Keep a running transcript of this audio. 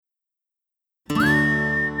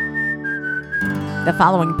The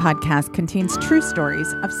following podcast contains true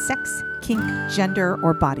stories of sex, kink, gender,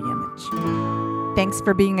 or body image. Thanks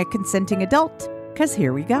for being a consenting adult, because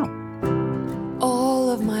here we go.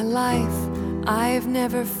 All of my life, I've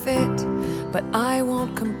never fit, but I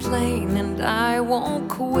won't complain and I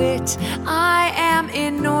won't quit. I am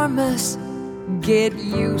enormous, get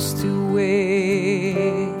used to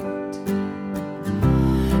it.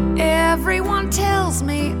 Everyone tells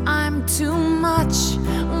me I'm too much.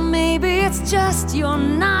 Maybe it's just you're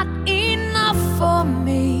not enough for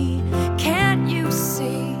me. Can't you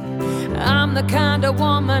see? I'm the kind of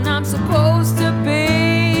woman I'm supposed to be.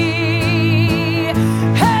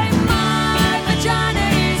 Hey, my vagina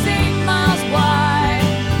is 8 miles wide.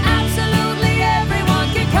 Absolutely everyone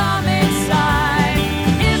can come inside.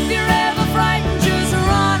 If you're ever frightened, just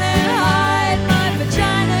run and hide. My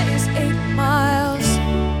vagina is 8 miles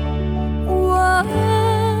wide.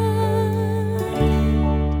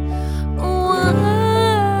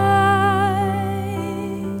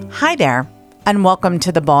 Hi there, and welcome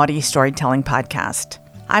to the Bawdy Storytelling Podcast.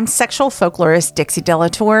 I'm sexual folklorist Dixie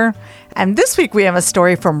Delatour, and this week we have a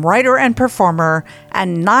story from writer and performer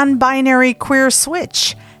and non-binary queer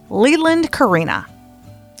switch, Leland Karina.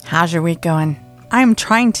 How's your week going? I'm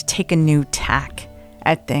trying to take a new tack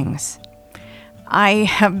at things. I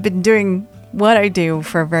have been doing what I do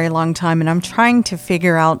for a very long time, and I'm trying to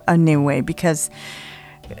figure out a new way because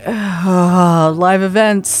live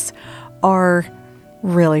events are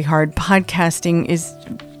really hard. Podcasting is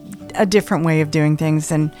a different way of doing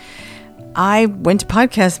things. And I went to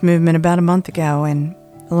Podcast Movement about a month ago and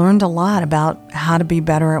learned a lot about how to be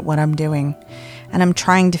better at what I'm doing. And I'm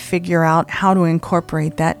trying to figure out how to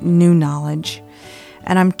incorporate that new knowledge.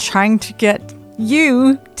 And I'm trying to get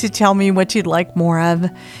you to tell me what you'd like more of.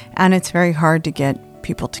 And it's very hard to get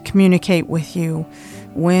people to communicate with you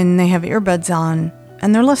when they have earbuds on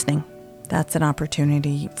and they're listening. That's an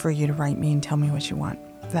opportunity for you to write me and tell me what you want.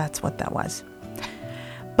 That's what that was.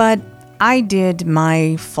 But I did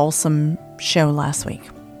my Folsom show last week.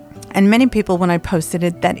 And many people, when I posted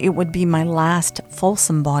it, that it would be my last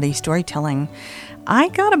Folsom Bawdy storytelling, I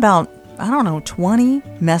got about, 20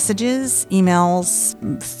 messages, emails,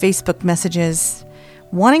 Facebook messages,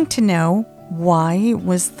 wanting to know why it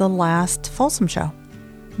was the last Folsom show.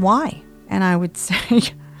 Why? And I would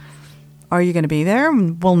say, are you going to be there?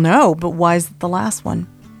 Well, no, but why is it the last one?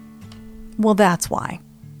 Well, that's why.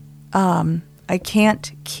 I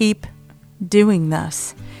can't keep doing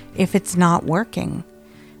this if it's not working.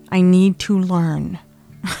 I need to learn.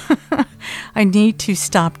 I need to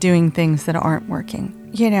stop doing things that aren't working.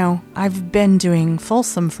 You know, I've been doing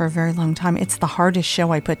Folsom for a very long time. It's the hardest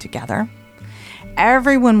show I put together.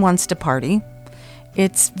 Everyone wants to party.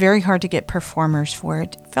 It's very hard to get performers for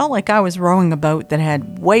it. It felt like I was rowing a boat that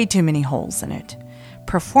had way too many holes in it.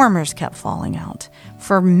 Performers kept falling out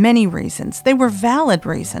for many reasons. They were valid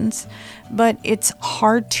reasons, but it's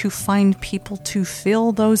hard to find people to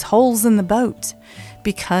fill those holes in the boat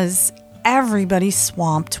because everybody's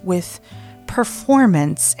swamped with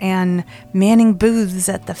performance and manning booths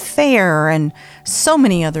at the fair and so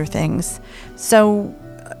many other things. So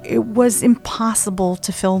it was impossible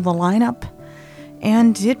to fill the lineup.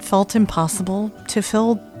 And it felt impossible to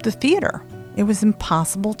fill the theater. It was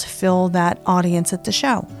impossible to fill that audience at the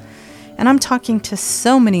show. And I'm talking to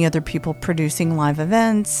so many other people producing live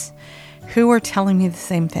events who are telling me the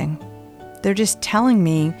same thing. They're just telling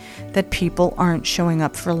me that people aren't showing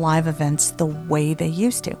up for live events the way they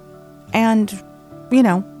used to. And,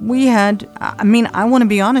 I want to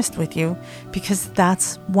be honest with you because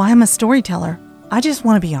that's why I'm a storyteller. I just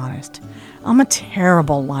want to be honest. I'm a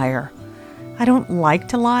terrible liar. I don't like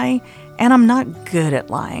to lie, and I'm not good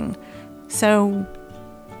at lying. So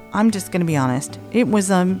I'm just going to be honest. It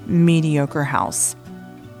was a mediocre house.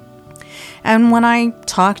 And when I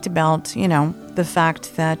talked about, the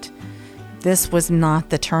fact that this was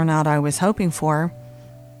not the turnout I was hoping for,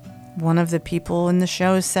 one of the people in the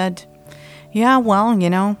show said, yeah, well,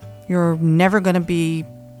 you're never going to be,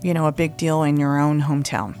 a big deal in your own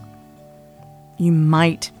hometown. You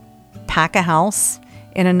might pack a house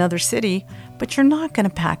in another city, but you're not going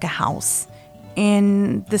to pack a house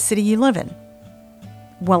in the city you live in.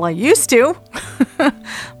 Well, I used to,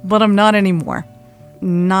 but I'm not anymore.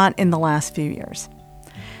 Not in the last few years.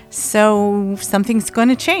 So something's going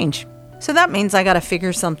to change. So that means I got to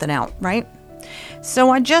figure something out, right?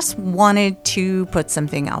 So I just wanted to put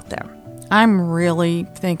something out there. I'm really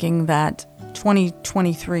thinking that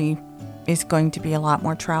 2023 is going to be a lot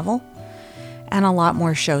more travel and a lot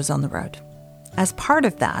more shows on the road. As part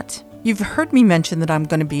of that, you've heard me mention that I'm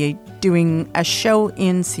going to be doing a show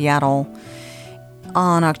in Seattle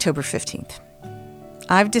on October 15th.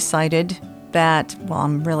 I've decided that, well,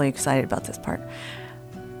 I'm really excited about this part.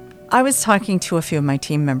 I was talking to a few of my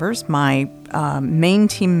team members, my main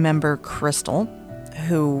team member, Crystal,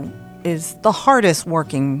 who is the hardest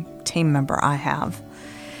working team member I have,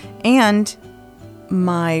 and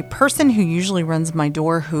my person who usually runs my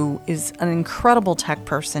door, who is an incredible tech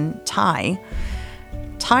person, Ty.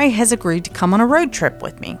 Ty has agreed to come on a road trip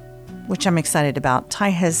with me, which I'm excited about. Ty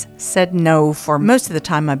has said no for most of the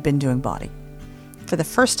time I've been doing body. For the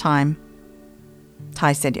first time,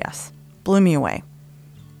 Ty said yes. Blew me away.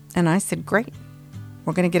 And I said, great.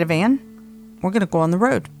 We're going to get a van. We're going to go on the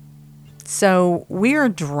road. So we are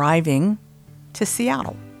driving to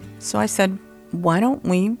Seattle. So I said, why don't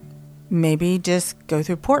we maybe just go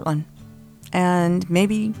through Portland and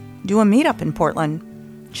maybe do a meetup in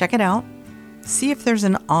Portland. Check it out. See if there's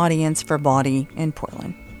an audience for body in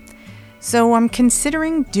Portland. So I'm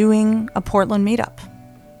considering doing a Portland meetup.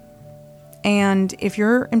 And if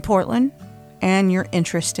you're in Portland and you're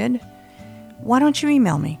interested, why don't you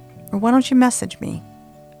email me or why don't you message me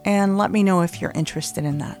and let me know if you're interested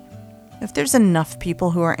in that. If there's enough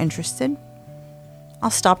people who are interested,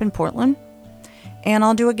 I'll stop in Portland and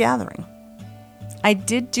I'll do a gathering. I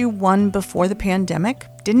did do one before the pandemic.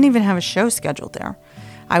 Didn't even have a show scheduled there.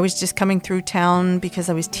 I was just coming through town because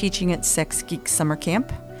I was teaching at Sex Geek Summer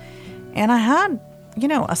Camp. And I had,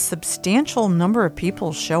 a substantial number of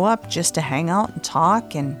people show up just to hang out and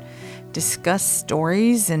talk and discuss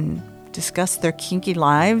stories and discuss their kinky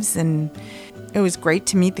lives. And it was great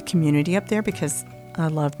to meet the community up there because I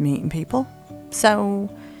love meeting people. So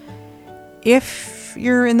if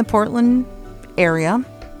you're in the Portland area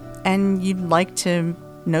and you'd like to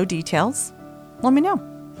know details, let me know.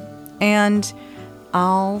 And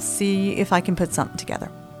I'll see if I can put something together.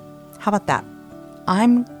 How about that?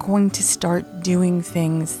 I'm going to start doing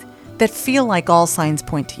things that feel like all signs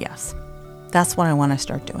point to yes. That's what I want to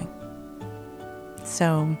start doing.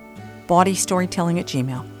 So,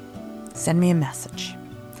 bodystorytelling@gmail.com. Send me a message.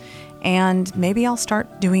 And maybe I'll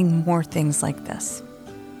start doing more things like this.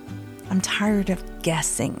 I'm tired of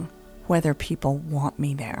guessing whether people want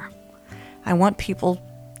me there. I want people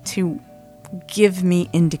to give me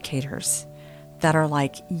indicators that are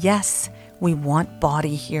like, yes, we want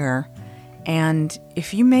body here. And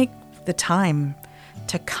if you make the time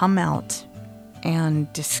to come out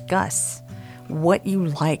and discuss what you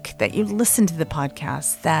like, that you listen to the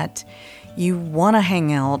podcast, that you want to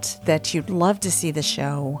hang out, that you'd love to see the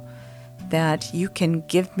show, that you can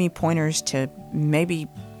give me pointers to maybe,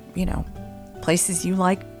 places you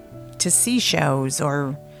like to see shows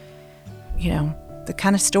or, the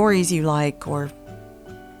kind of stories you like or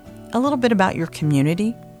a little bit about your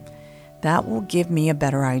community, that will give me a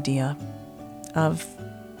better idea of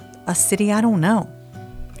a city I don't know.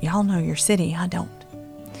 Y'all know your city, I don't.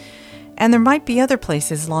 And there might be other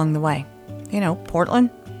places along the way. Portland,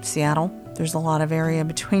 Seattle. There's a lot of area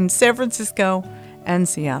between San Francisco and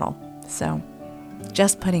Seattle. So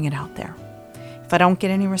just putting it out there. If I don't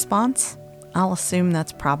get any response, I'll assume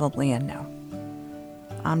that's probably a no.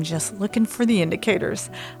 I'm just looking for the indicators.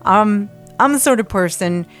 I'm the sort of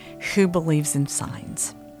person who believes in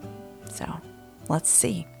signs. So let's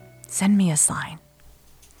see. Send me a sign.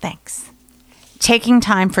 Thanks. Taking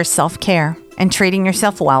time for self-care and treating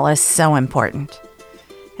yourself well is so important.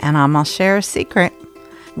 And I'm going to share a secret.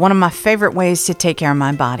 One of my favorite ways to take care of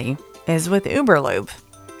my body is with Uberlube.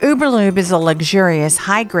 Uberlube is a luxurious,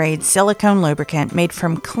 high-grade silicone lubricant made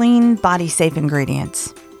from clean, body-safe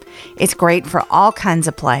ingredients. It's great for all kinds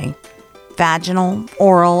of play, vaginal,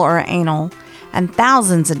 oral, or anal, and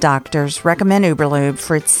thousands of doctors recommend Uberlube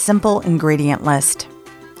for its simple ingredient list.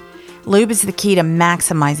 Lube is the key to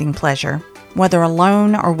maximizing pleasure, whether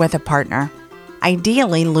alone or with a partner.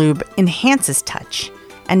 Ideally, lube enhances touch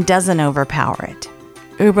and doesn't overpower it.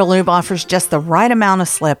 Uberlube offers just the right amount of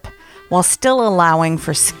slip while still allowing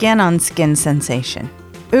for skin-on-skin sensation.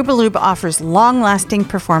 Uberlube offers long-lasting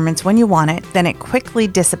performance when you want it, then it quickly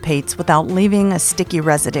dissipates without leaving a sticky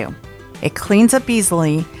residue. It cleans up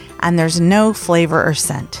easily, and there's no flavor or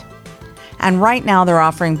scent. And right now they're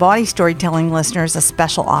offering Body Storytelling listeners a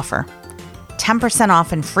special offer. 10%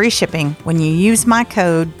 off and free shipping when you use my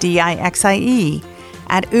code DIXIE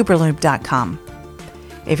at uberlube.com.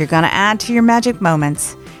 If you're going to add to your magic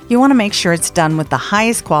moments, you want to make sure it's done with the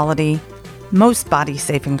highest quality, most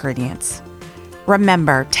body-safe ingredients.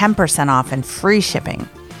 Remember, 10% off and free shipping.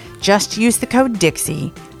 Just use the code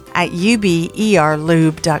DIXIE at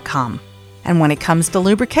uberlube.com. And when it comes to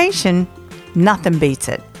lubrication, nothing beats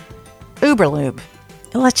it. Uberlube.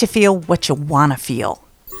 It lets you feel what you want to feel.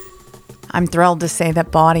 I'm thrilled to say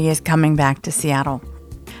that Body is coming back to Seattle.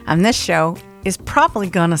 On this show, is probably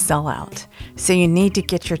going to sell out, so you need to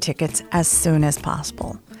get your tickets as soon as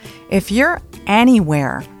possible. If you're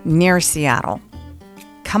anywhere near Seattle,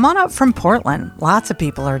 come on up from Portland. Lots of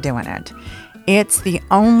people are doing it. It's the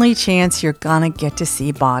only chance you're going to get to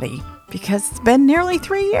see Body because it's been nearly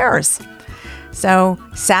 3 years. So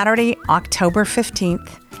Saturday, October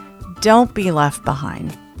 15th, don't be left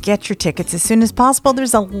behind. Get your tickets as soon as possible.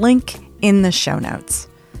 There's a link in the show notes.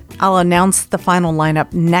 I'll announce the final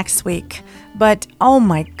lineup next week. But oh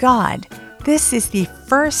my God, this is the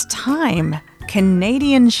first time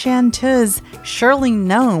Canadian chanteuse Shirley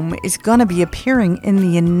Nome is going to be appearing in the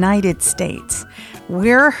United States.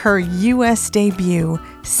 We're her U.S. debut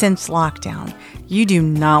since lockdown. You do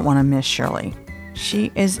not want to miss Shirley.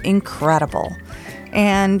 She is incredible.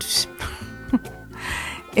 And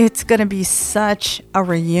it's going to be such a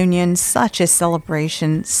reunion, such a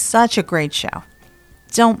celebration, such a great show.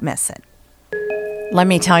 Don't miss it. Let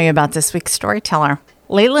me tell you about this week's storyteller.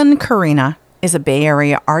 Leland Karina is a Bay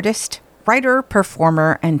Area artist, writer,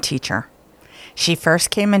 performer, and teacher. She first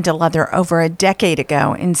came into leather over a decade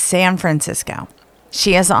ago in San Francisco.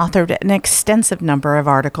 She has authored an extensive number of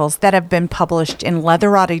articles that have been published in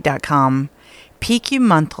Leatherati.com, PQ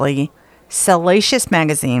Monthly, Salacious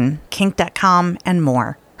Magazine, Kink.com, and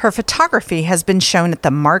more. Her photography has been shown at the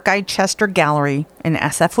Mark I. Chester Gallery, in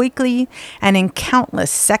SF Weekly, and in countless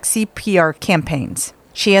sexy PR campaigns.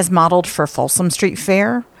 She has modeled for Folsom Street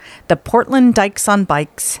Fair, the Portland Dykes on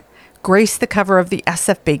Bikes, graced the cover of the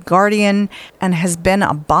SF Bay Guardian, and has been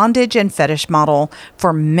a bondage and fetish model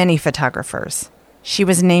for many photographers. She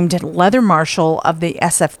was named Leather Marshal of the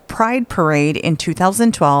SF Pride Parade in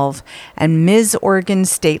 2012 and Ms. Oregon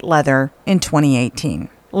State Leather in 2018.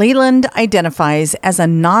 Leland identifies as a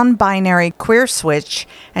non-binary queer switch,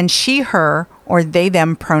 and she, her, or they,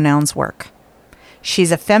 them pronouns work.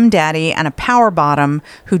 She's a femdaddy and a power bottom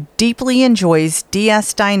who deeply enjoys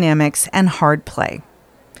DS dynamics and hard play.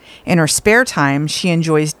 In her spare time, she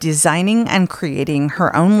enjoys designing and creating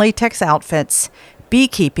her own latex outfits,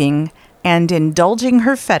 beekeeping, and indulging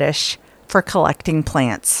her fetish for collecting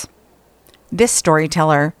plants. This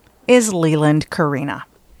storyteller is Leland Karina.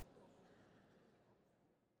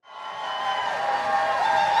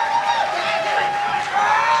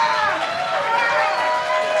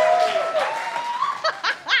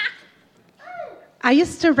 I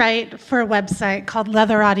used to write for a website called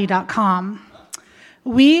Leatherati.com.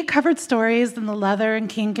 We covered stories in the leather and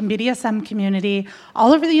kink and BDSM community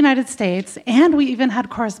all over the United States, and we even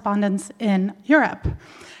had correspondents in Europe.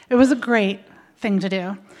 It was a great thing to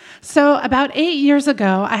do. So about 8 years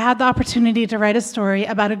ago, I had the opportunity to write a story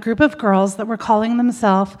about a group of girls that were calling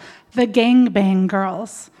themselves the Gangbang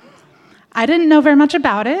Girls. I didn't know very much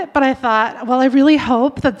about it, but I thought, well, I really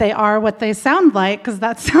hope that they are what they sound like, because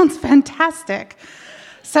that sounds fantastic.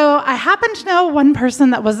 So I happened to know one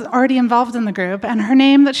person that was already involved in the group, and her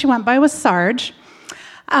name that she went by was Sarge.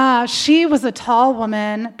 She was a tall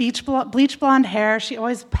woman, bleach blonde hair. She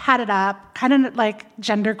always had it up, kind of like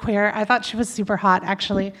genderqueer. I thought she was super hot,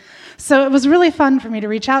 actually. So it was really fun for me to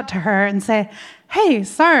reach out to her and say, hey,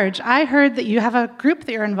 Sarge, I heard that you have a group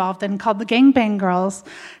that you're involved in called the Gangbang Girls.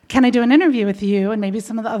 Can I do an interview with you and maybe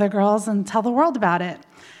some of the other girls and tell the world about it?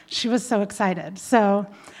 She was so excited. So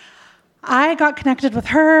I got connected with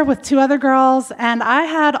her, with two other girls, and I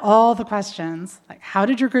had all the questions. Like, how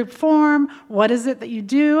did your group form? What is it that you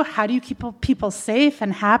do? How do you keep people safe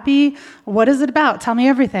and happy? What is it about? Tell me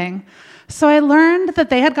everything. So I learned that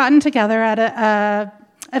they had gotten together at a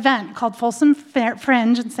event called Folsom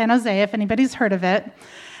Fringe in San Jose, if anybody's heard of it.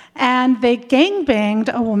 And they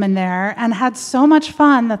gangbanged a woman there and had so much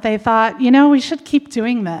fun that they thought, we should keep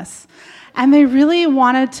doing this. And they really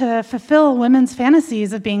wanted to fulfill women's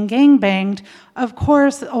fantasies of being gangbanged, of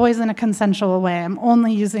course, always in a consensual way. I'm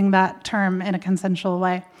only using that term in a consensual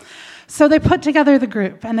way. So they put together the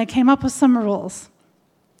group, and they came up with some rules.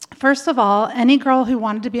 First of all, any girl who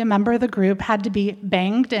wanted to be a member of the group had to be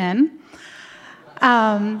banged in.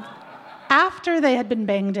 After they had been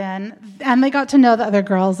banged in, and they got to know the other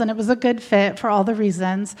girls, and it was a good fit for all the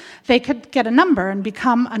reasons, they could get a number and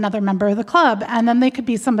become another member of the club, and then they could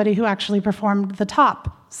be somebody who actually performed the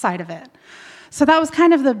top side of it. So that was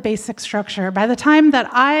kind of the basic structure. By the time that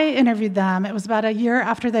I interviewed them, it was about a year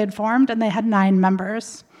after they had formed, and they had 9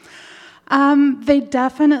 members. They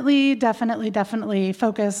definitely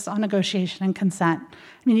focused on negotiation and consent.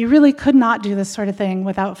 I mean, you really could not do this sort of thing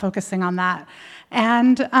without focusing on that.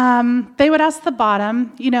 And they would ask the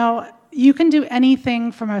bottom, you can do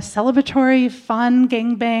anything from a celebratory, fun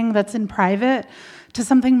gangbang that's in private to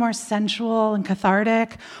something more sensual and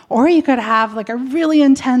cathartic, or you could have like a really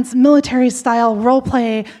intense military-style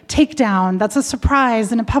role-play takedown that's a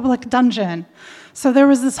surprise in a public dungeon. So there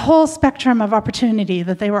was this whole spectrum of opportunity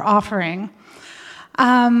that they were offering.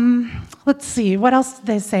 Let's see, what else did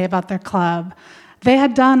they say about their club? They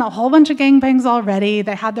had done a whole bunch of gangbangs already.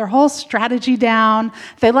 They had their whole strategy down.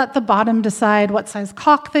 They let the bottom decide what size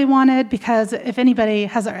cock they wanted, because if anybody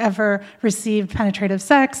has ever received penetrative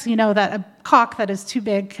sex, you know that a cock that is too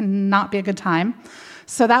big cannot be a good time.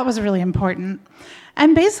 So that was really important.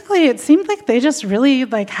 And basically, it seemed like they just really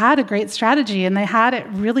had a great strategy, and they had it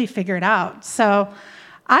really figured out. So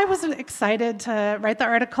I was excited to write the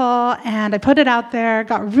article, and I put it out there,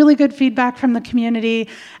 got really good feedback from the community.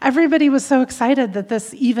 Everybody was so excited that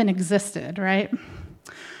this even existed, right?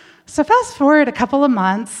 So fast forward a couple of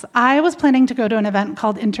months, I was planning to go to an event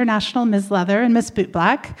called International Ms. Leather and Miss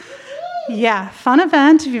Bootblack. Yeah, fun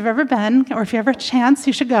event. If you've ever been, or if you ever have a chance,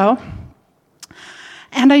 you should go.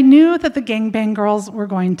 And I knew that the gangbang girls were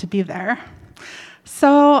going to be there.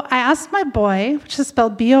 So I asked my boy, which is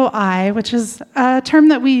spelled B-O-I, which is a term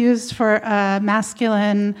that we used for a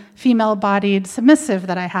masculine, female-bodied submissive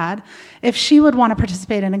that I had, if she would want to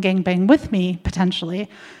participate in a gangbang with me, potentially.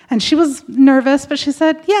 And she was nervous, but she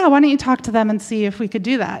said, yeah, why don't you talk to them and see if we could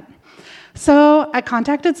do that? So I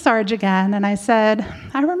contacted Sarge again, and I said,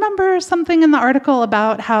 I remember something in the article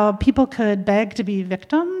about how people could beg to be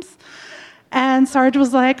victims. And Sarge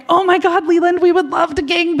was like, oh my God, Leland, we would love to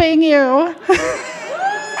gangbang you.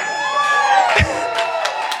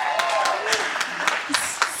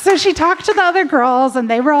 So she talked to the other girls, and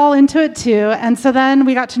they were all into it too. And so then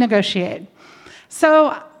we got to negotiate.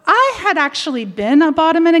 So I had actually been a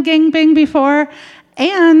bottom in a gangbang before,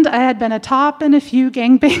 and I had been a top in a few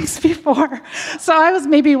gangbangs before. So I was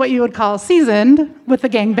maybe what you would call seasoned with the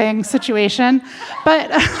gangbang situation. But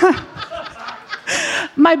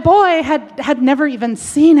my boy had never even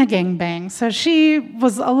seen a gangbang, so she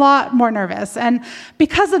was a lot more nervous. And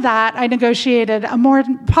because of that, I negotiated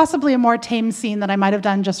possibly a more tame scene that I might have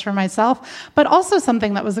done just for myself, but also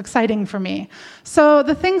something that was exciting for me. So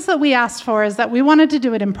the things that we asked for is that we wanted to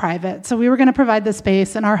do it in private. So we were going to provide the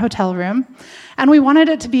space in our hotel room, and we wanted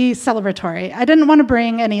it to be celebratory. I didn't want to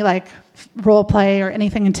bring any role play or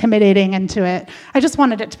anything intimidating into it. I just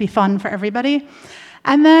wanted it to be fun for everybody.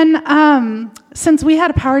 And then, since we had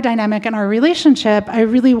a power dynamic in our relationship, I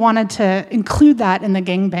really wanted to include that in the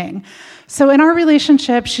gangbang. So in our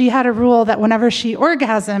relationship, she had a rule that whenever she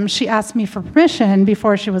orgasmed, she asked me for permission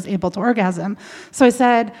before she was able to orgasm. So I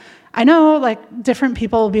said, I know, different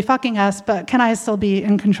people will be fucking us, but can I still be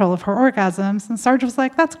in control of her orgasms? And Sarge was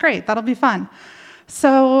like, that's great, that'll be fun.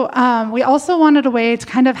 So we also wanted a way to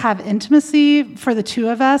kind of have intimacy for the two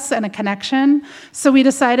of us and a connection. So we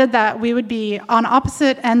decided that we would be on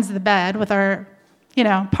opposite ends of the bed with our,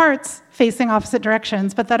 parts facing opposite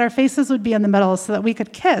directions, but that our faces would be in the middle so that we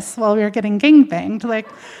could kiss while we were getting gangbanged.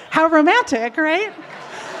 How romantic, right?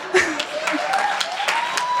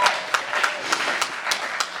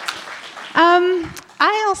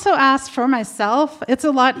 I also asked for myself. It's a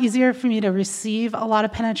lot easier for me to receive a lot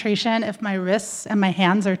of penetration if my wrists and my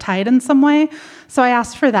hands are tied in some way. So I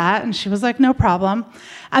asked for that, and she was like, no problem.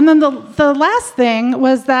 And then the last thing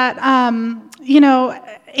was that,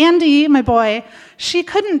 Andy, my boy, she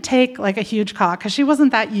couldn't take a huge cock because she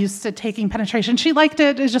wasn't that used to taking penetration. She liked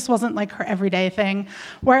it. It just wasn't her everyday thing.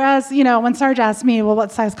 Whereas, when Sarge asked me, well,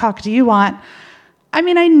 what size cock do you want? I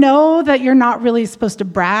know that you're not really supposed to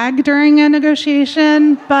brag during a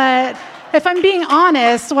negotiation, but if I'm being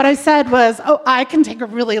honest, what I said was, oh, I can take a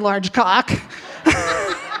really large cock.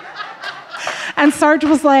 And Sarge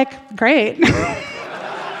was like, great.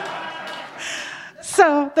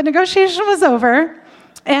 So the negotiation was over,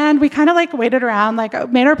 and we kind of waited around,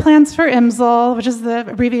 made our plans for IMSL, which is the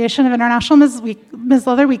abbreviation of International Ms.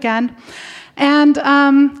 Leather Weekend. And,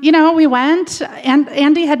 we went, and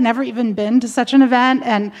Andy had never even been to such an event.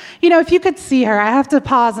 And, if you could see her, I have to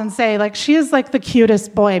pause and say, she is the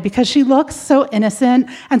cutest boy because she looks so innocent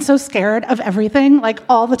and so scared of everything,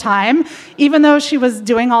 all the time, even though she was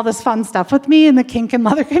doing all this fun stuff with me in the kink and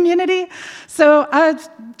leather community. So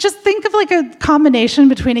just think of a combination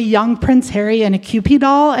between a young Prince Harry and a Cupid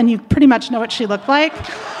doll, and you pretty much know what she looked like.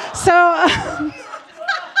 So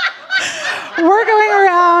we're going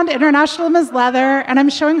around International Women's Leather, and I'm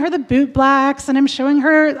showing her the boot blacks, and I'm showing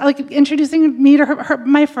her, like, introducing me to her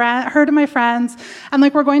to my friends, and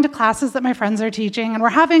like we're going to classes that my friends are teaching, and we're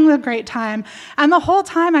having a great time. And the whole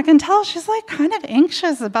time I can tell she's like kind of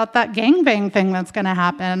anxious about that gangbang thing that's going to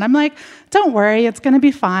happen. And I'm like, don't worry, it's going to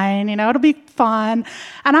be fine. You know, it'll be fun.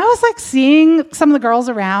 And I was like seeing some of the girls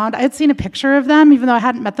around. I had seen a picture of them, even though I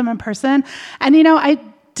hadn't met them in person. And, you know, I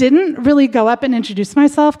didn't really go up and introduce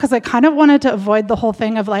myself because I kind of wanted to avoid the whole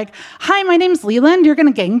thing of like, hi, my name's Leland. You're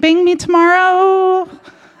going to gangbang me tomorrow.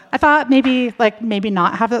 I thought maybe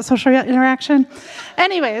not have that social interaction.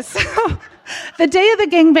 Anyways, so the day of the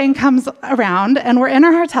gangbang comes around and we're in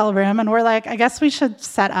our hotel room and we're like, I guess we should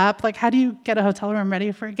set up. Like, how do you get a hotel room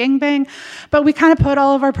ready for a gangbang? But we kind of put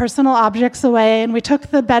all of our personal objects away and we took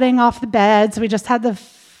the bedding off the beds. We just had the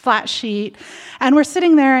flat sheet. And we're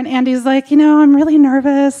sitting there and Andy's like, you know, I'm really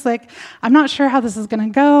nervous. Like, I'm not sure how this is going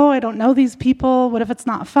to go. I don't know these people. What if it's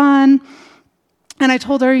not fun? And I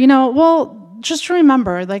told her, you know, well, just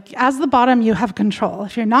remember, like, as the bottom, you have control.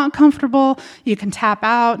 If you're not comfortable, you can tap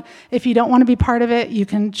out. If you don't want to be part of it, you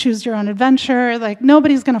can choose your own adventure. Like,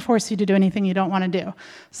 nobody's going to force you to do anything you don't want to do.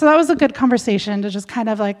 So that was a good conversation to just kind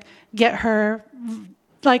of like get her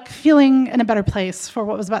like feeling in a better place for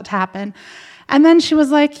what was about to happen. And then she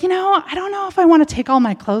was like, you know, I don't know if I want to take all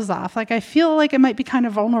my clothes off. Like, I feel like it might be kind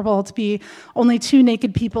of vulnerable to be only two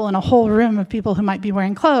naked people in a whole room of people who might be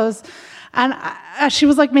wearing clothes. And she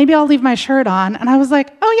was like, maybe I'll leave my shirt on. And I was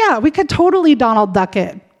like, oh yeah, we could totally Donald Duck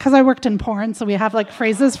it. Because I worked in porn, so we have like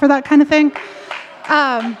phrases for that kind of thing.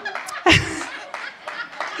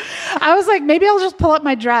 I was like, maybe I'll just pull up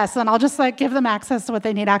my dress and I'll just like give them access to what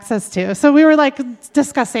they need access to. So we were like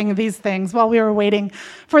discussing these things while we were waiting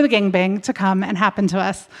for the gangbang to come and happen to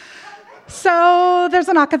us. So there's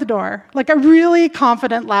a knock at the door, like a really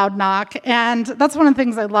confident, loud knock. And that's one of the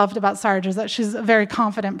things I loved about Sarge, is that she's a very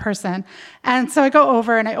confident person. And so I go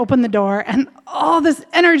over and I open the door and all this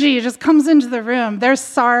energy just comes into the room. There's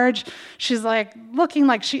Sarge. She's like looking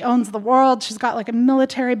like she owns the world. She's got like a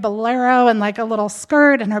military bolero and like a little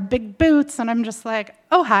skirt and her big boots. And I'm just like,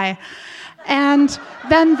 oh, hi. And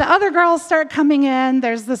then the other girls start coming in.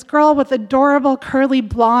 There's this girl with adorable curly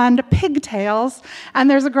blonde pigtails, and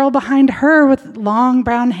there's a girl behind her with long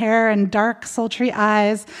brown hair and dark sultry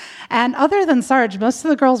eyes. And other than Sarge, most of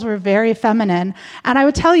the girls were very feminine. And I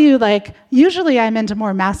would tell you, like, usually I'm into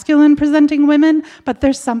more masculine presenting women, but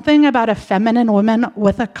there's something about a feminine woman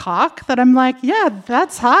with a cock that I'm like, yeah,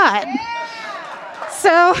 that's hot.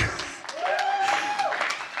 So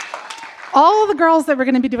all the girls that were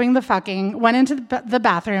going to be doing the fucking went into the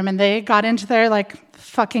bathroom and they got into their like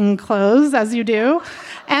fucking clothes, as you do,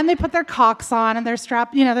 and they put their cocks on and their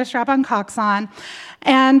strap-on cocks on.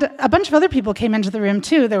 And a bunch of other people came into the room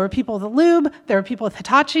too. There were people with lube, there were people with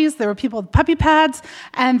Hitachis, there were people with puppy pads,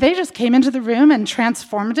 and they just came into the room and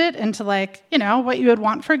transformed it into like, you know, what you would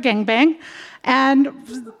want for a gangbang.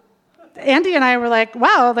 And Andy and I were like,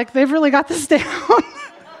 wow, like they've really got this down.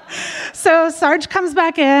 So Sarge comes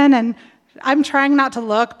back in and I'm trying not to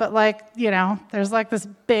look, but like, you know, there's like this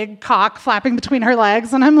big cock flapping between her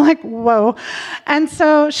legs and I'm like, whoa. And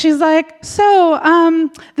so she's like, so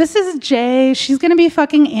this is Jay. She's going to be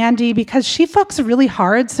fucking Andy because she fucks really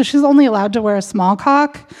hard. So she's only allowed to wear a small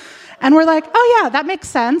cock. And we're like, oh yeah, that makes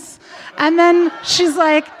sense. And then she's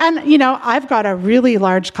like, and you know, I've got a really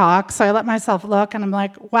large cock. So I let myself look and I'm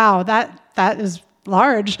like, wow, that is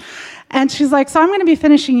large. And she's like, so I'm going to be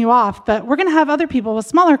finishing you off, but we're going to have other people with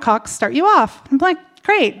smaller cocks start you off. I'm like,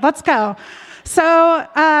 great, let's go. So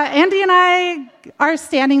Andy and I are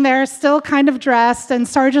standing there still kind of dressed, and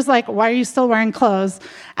Sarge is like, why are you still wearing clothes?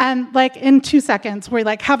 And like in 2 seconds, we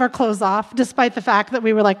like have our clothes off, despite the fact that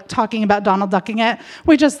we were like talking about Donald ducking it.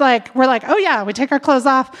 We're like, oh yeah, we take our clothes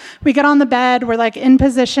off, we get on the bed, we're like in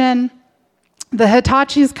position. The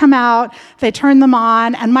Hitachis come out, they turn them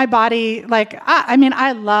on, and my body, like,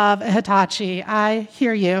 I love a Hitachi. I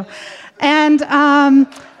hear you. And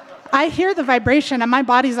I hear the vibration, and my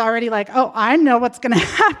body's already like, oh, I know what's going to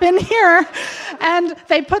happen here. And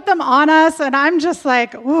they put them on us, and I'm just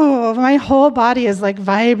like, ooh, my whole body is like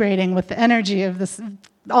vibrating with the energy of this,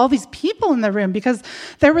 all these people in the room, because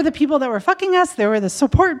there were the people that were fucking us, there were the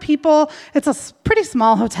support people. It's a pretty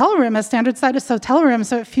small hotel room, a standard-sized hotel room,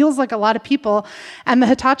 so it feels like a lot of people. And the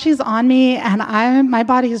Hitachi's on me, and my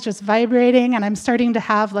body is just vibrating, and I'm starting to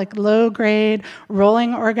have like low-grade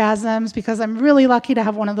rolling orgasms, because I'm really lucky to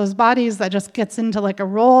have one of those bodies that just gets into like a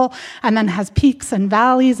roll and then has peaks and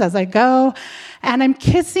valleys as I go. And I'm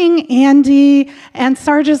kissing Andy, and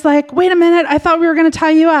Sarge is like, wait a minute, I thought we were going to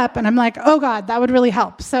tie you up. And I'm like, oh God, that would really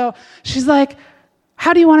help. So she's like,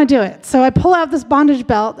 how do you want to do it? So I pull out this bondage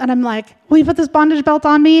belt and I'm like, will you put this bondage belt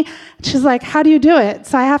on me? She's like, how do you do it?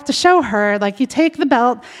 So I have to show her, like, you take the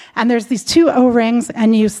belt and there's these 2 O-rings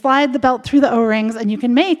and you slide the belt through the O-rings and you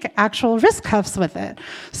can make actual wrist cuffs with it.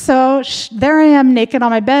 So there I am naked on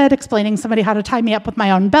my bed explaining to somebody how to tie me up with my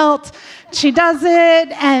own belt. She does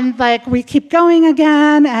it and like we keep going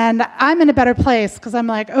again and I'm in a better place because I'm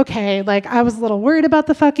like, okay, like I was a little worried about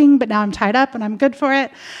the fucking, but now I'm tied up and I'm good for it.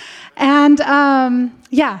 And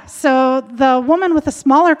so the woman with the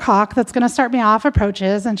smaller cock that's going to start me off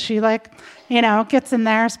approaches, and she gets in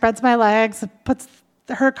there, spreads my legs, puts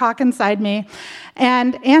her cock inside me.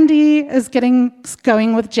 And Andy is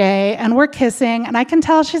going with Jay, and we're kissing, and I can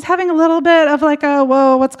tell she's having a little bit of like a,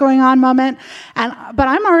 whoa, what's going on moment. But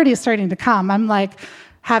I'm already starting to come. I'm like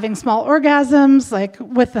having small orgasms, like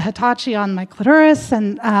with the Hitachi on my clitoris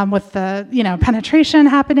and with the, penetration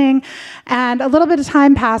happening. And a little bit of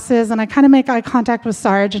time passes and I kind of make eye contact with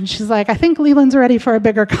Sarge and she's like, I think Leland's ready for a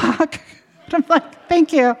bigger cock. I'm like,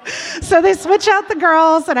 thank you. So they switch out the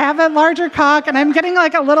girls and I have a larger cock and I'm getting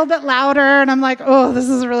like a little bit louder and I'm like, oh, this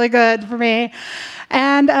is really good for me.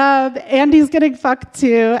 And Andy's getting fucked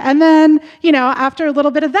too. And then, after a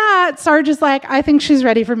little bit of that, Sarge is like, I think she's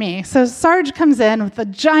ready for me. So Sarge comes in with a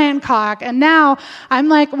giant cock. And now I'm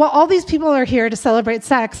like, well, all these people are here to celebrate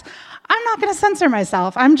sex. I'm not going to censor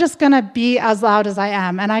myself. I'm just going to be as loud as I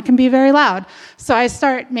am, and I can be very loud. So I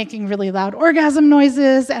start making really loud orgasm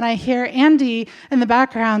noises, and I hear Andy in the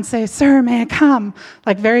background say, sir, may I come?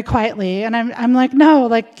 Like very quietly. And I'm like, no,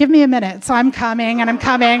 like give me a minute. So I'm coming, and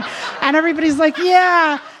everybody's like,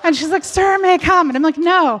 yeah. And she's like, sir, may I come? And I'm like,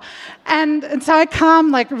 no. And so I come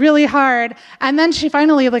like really hard. And then she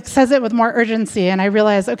finally like says it with more urgency. And I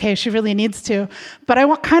realize, okay, she really needs to. But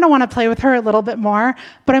I kind of want to play with her a little bit more.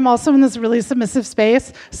 But I'm also in this really submissive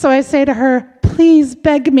space. So I say to her, please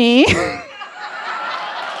beg me.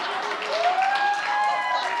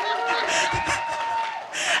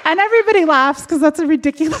 And everybody laughs because that's a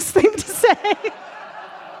ridiculous thing to say.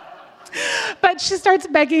 But she starts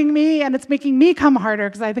begging me, and it's making me come harder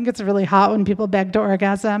because I think it's really hot when people beg to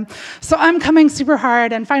orgasm. So I'm coming super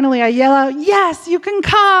hard, and finally I yell out, yes, you can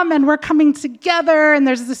come, and we're coming together, and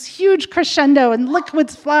there's this huge crescendo, and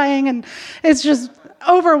liquids flying, and it's just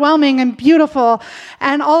overwhelming and beautiful.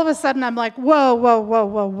 And all of a sudden I'm like, whoa, whoa, whoa,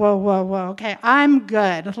 whoa, whoa, whoa, whoa. Okay, I'm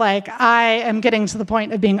good. Like, I am getting to the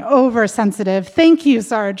point of being oversensitive. Thank you,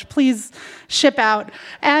 Sarge. Please ship out.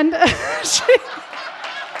 And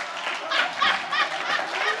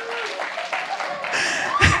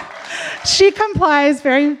she complies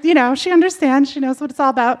very, she understands. She knows what it's all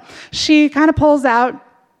about. She kind of pulls out.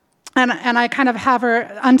 And I kind of have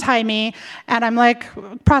her untie me, and I'm like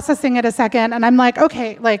processing it a second, and I'm like,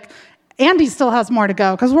 okay, like Andy still has more to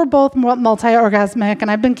go because we're both multi-orgasmic, and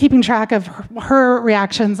I've been keeping track of her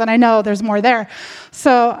reactions, and I know there's more there.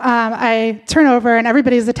 So I turn over, and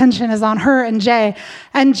everybody's attention is on her and Jay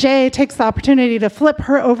takes the opportunity to flip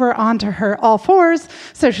her over onto her all fours.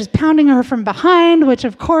 So she's pounding her from behind, which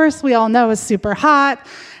of course we all know is super hot.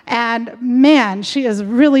 And man, she is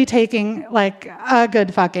really taking like a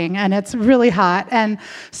good fucking, and it's really hot. And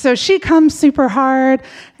so she comes super hard,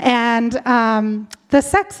 and the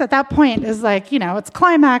sex at that point is like, it's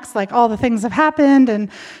climax, like all the things have happened, and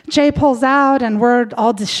Jay pulls out, and we're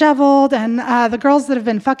all disheveled, and the girls that have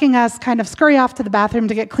been fucking us kind of scurry off to the bathroom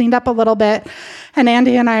to get cleaned up a little bit. And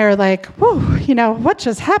Andy and I are like, whoa, what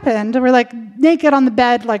just happened? We're like naked on the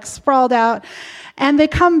bed, like sprawled out. And they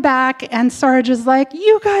come back, and Sarge is like,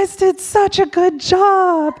 you guys did such a good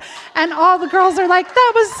job. And all the girls are like,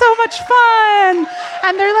 that was so much fun.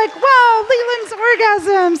 And they're like, wow, Leland's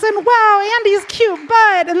orgasms, and wow, Andy's cute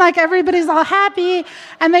butt. And like everybody's all happy.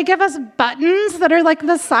 And they give us buttons that are like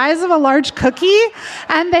the size of a large cookie.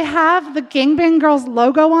 And they have the Gangbang Girls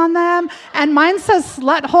logo on them. And mine says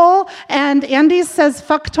slut hole, and Andy's says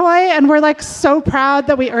fuck toy. And we're like so proud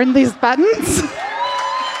that we earned these buttons.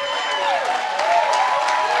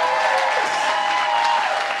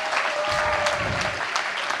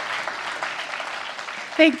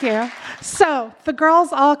 Thank you. So the girls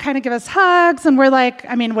all kind of give us hugs, and we're like,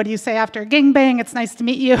 what do you say after a gangbang? It's nice to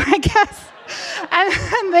meet you, I guess.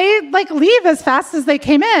 And they like leave as fast as they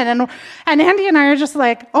came in. And Andy and I are just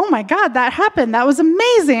like, oh my God, that happened. That was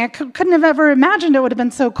amazing. I couldn't have ever imagined it would have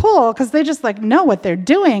been so cool because they just like know what they're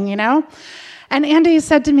doing, And Andy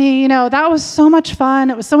said to me, that was so much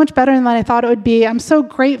fun. It was so much better than I thought it would be. I'm so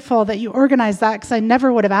grateful that you organized that because I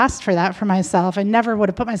never would have asked for that for myself. I never would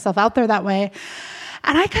have put myself out there that way.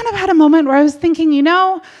 And I kind of had a moment where I was thinking,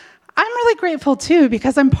 I'm really grateful too,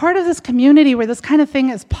 because I'm part of this community where this kind of thing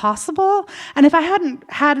is possible. And if I hadn't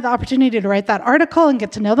had the opportunity to write that article and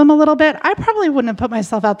get to know them a little bit, I probably wouldn't have put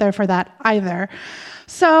myself out there for that either.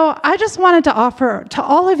 So I just wanted to offer to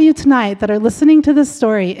all of you tonight that are listening to this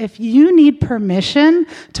story, if you need permission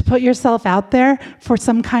to put yourself out there for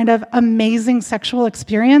some kind of amazing sexual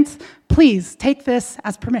experience, please take this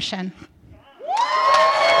as permission.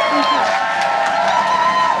 Thank you.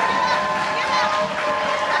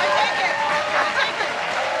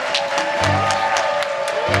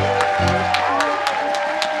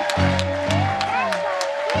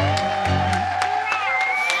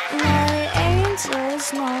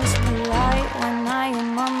 Most polite when I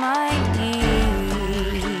am on my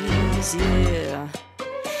knees, yeah.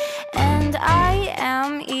 And I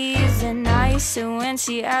am even nicer when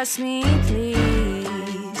she asks me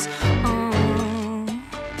please.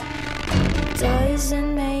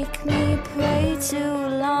 Doesn't make me pray too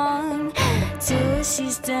long till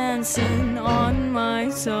she's dancing on my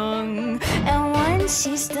tongue. And when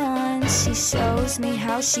she's done, she shows me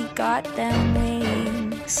how she got them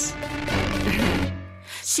wings.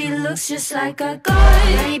 She looks just like a god.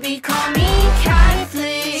 Baby, call me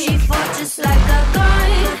Catholic. She fought just like a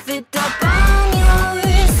god. Fit up on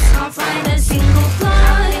yours. Can't find a single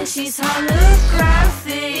flaw. And she's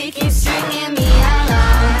holographic. Keeps stringing me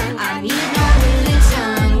along. I need no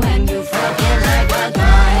religion when you forget like a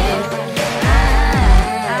god.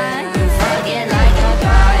 You forget like a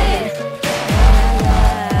god.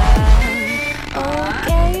 Oh,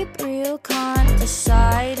 Gabriel can't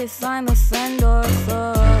decide if I'm a friend or a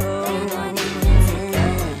foe.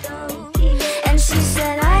 And she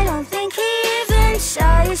said, I don't think he even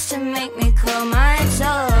tries to make me curl my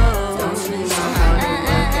toes.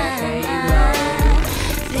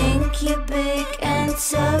 Think you're big and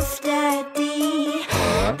tough, daddy.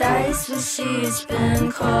 That's what she's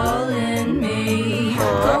been calling me.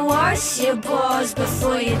 Go wash your balls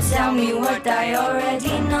before you tell me what I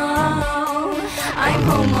already know. I'm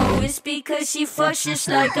homo, it's because she fucks just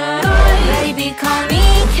like a baby, call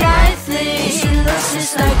me Catholic. She looks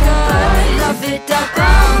just like a love it up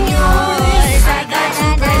on yours. I got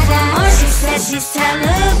to pray for more. She says she's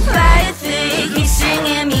telepathic. Keeps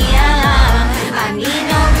stringing me along. I need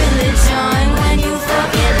no religion when you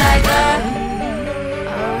fuck it like a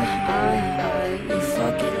you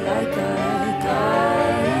fuck it like a god.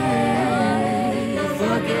 You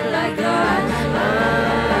fuck it like a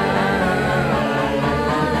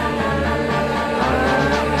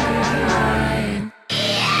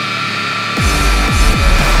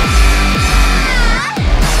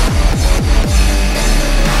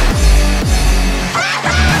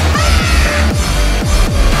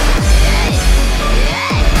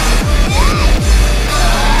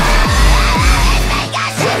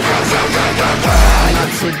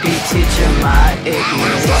to be teaching my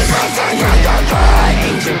ignorance. My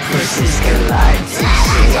angel pushes galactic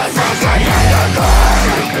shit.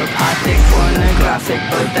 Psychopathic, pornographic,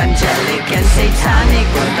 both angelic and satanic.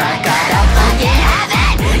 But I gotta fucking have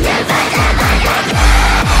it. You better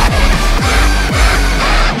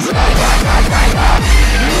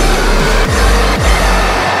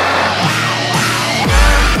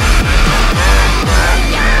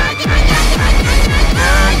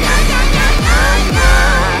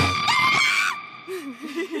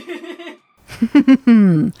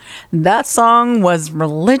That song was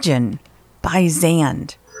Religion by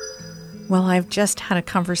Zand. Well, I've just had a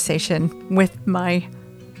conversation with my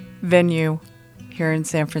venue here in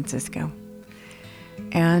San Francisco.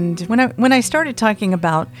 And when I started talking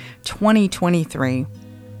about 2023,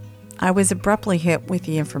 I was abruptly hit with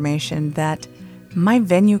the information that my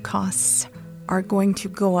venue costs are going to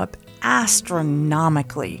go up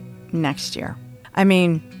astronomically next year. I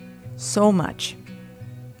mean, so much.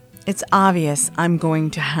 It's obvious I'm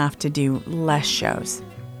going to have to do less shows.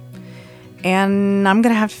 And I'm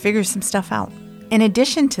going to have to figure some stuff out. In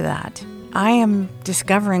addition to that, I am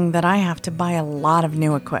discovering that I have to buy a lot of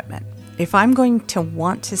new equipment. If I'm going to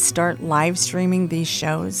want to start live streaming these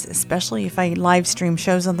shows, especially if I live stream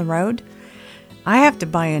shows on the road, I have to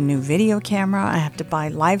buy a new video camera, I have to buy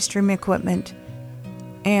live stream equipment,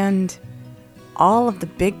 and all of the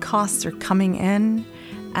big costs are coming in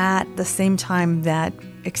at the same time that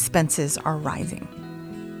expenses are rising.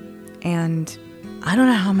 And I don't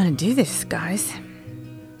know how I'm going to do this, guys.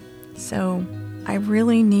 So I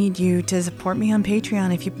really need you to support me on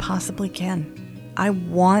Patreon if you possibly can. I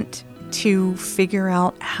want to figure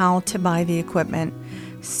out how to buy the equipment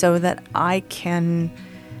so that I can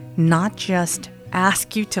not just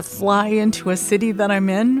ask you to fly into a city that I'm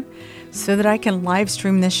in, so that I can live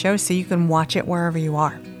stream this show so you can watch it wherever you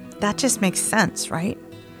are. That just makes sense, right?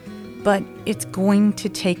 but it's going to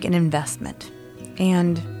take an investment.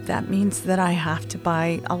 And that means that I have to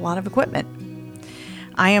buy a lot of equipment.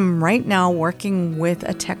 I am right now working with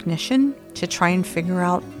a technician to try and figure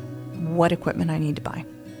out what equipment I need to buy.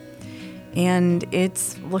 And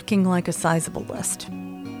it's looking like a sizable list.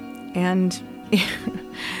 And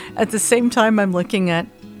at the same time, I'm looking at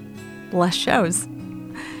less shows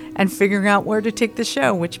and figuring out where to take the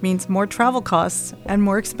show, which means more travel costs and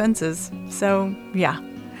more expenses. So yeah,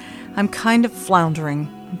 I'm kind of floundering.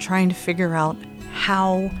 I'm trying to figure out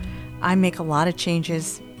how I make a lot of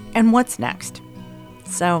changes and what's next.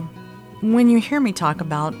 So when you hear me talk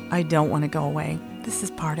about I don't want to go away, this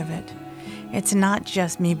is part of it. It's not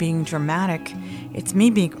just me being dramatic, it's me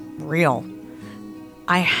being real.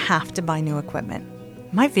 I have to buy new equipment.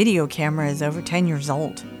 My video camera is over 10 years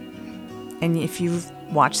old. And if you've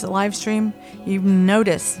watched the live stream, you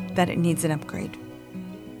notice that it needs an upgrade.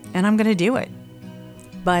 And I'm going to do it.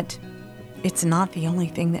 But it's not the only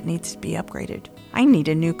thing that needs to be upgraded. I need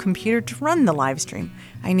a new computer to run the live stream.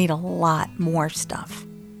 I need a lot more stuff.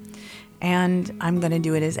 And I'm going to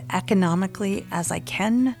do it as economically as I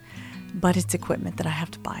can, but it's equipment that I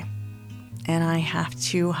have to buy. And I have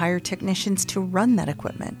to hire technicians to run that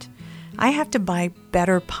equipment. I have to buy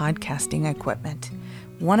better podcasting equipment.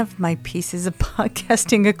 One of my pieces of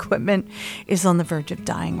podcasting equipment is on the verge of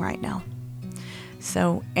dying right now.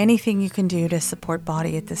 So anything you can do to support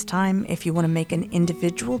Bawdy at this time, if you want to make an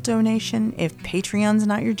individual donation, if Patreon's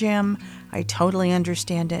not your jam, I totally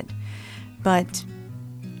understand it. But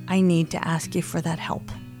I need to ask you for that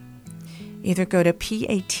help. Either go to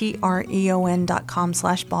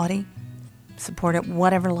patreon.com/Bawdy, support at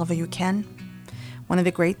whatever level you can. One of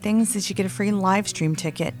the great things is you get a free live stream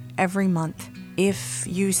ticket every month if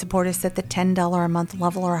you support us at the $10 a month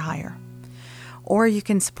level or higher. Or you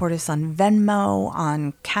can support us on Venmo,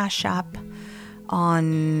 on Cash App,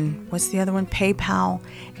 on, what's the other one? PayPal,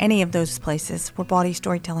 any of those places. We're Bawdy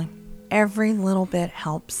Storytelling. Every little bit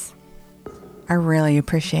helps. I really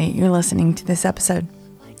appreciate you listening to this episode.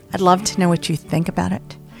 I'd love to know what you think about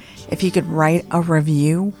it. If you could write a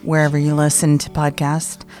review wherever you listen to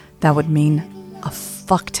podcasts, that would mean a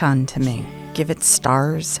fuck ton to me. Give it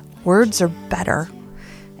stars. Words are better.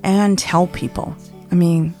 And tell people. I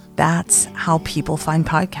mean, that's how people find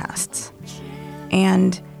podcasts.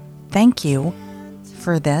 And thank you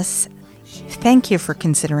for this. Thank you for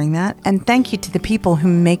considering that. And thank you to the people who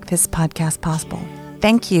make this podcast possible.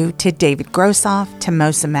 Thank you to David Grossoff,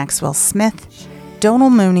 Tomosa Maxwell Smith, Donal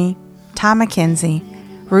Mooney, Tom McKenzie,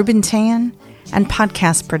 Ruben Tan, and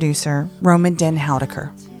podcast producer Roman Den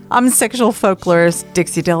Houdeker. I'm sexual folklorist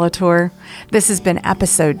Dixie Delatour. This has been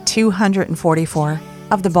episode 244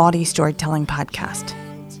 of the Bawdy Storytelling Podcast.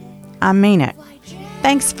 I mean it.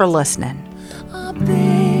 Thanks for listening.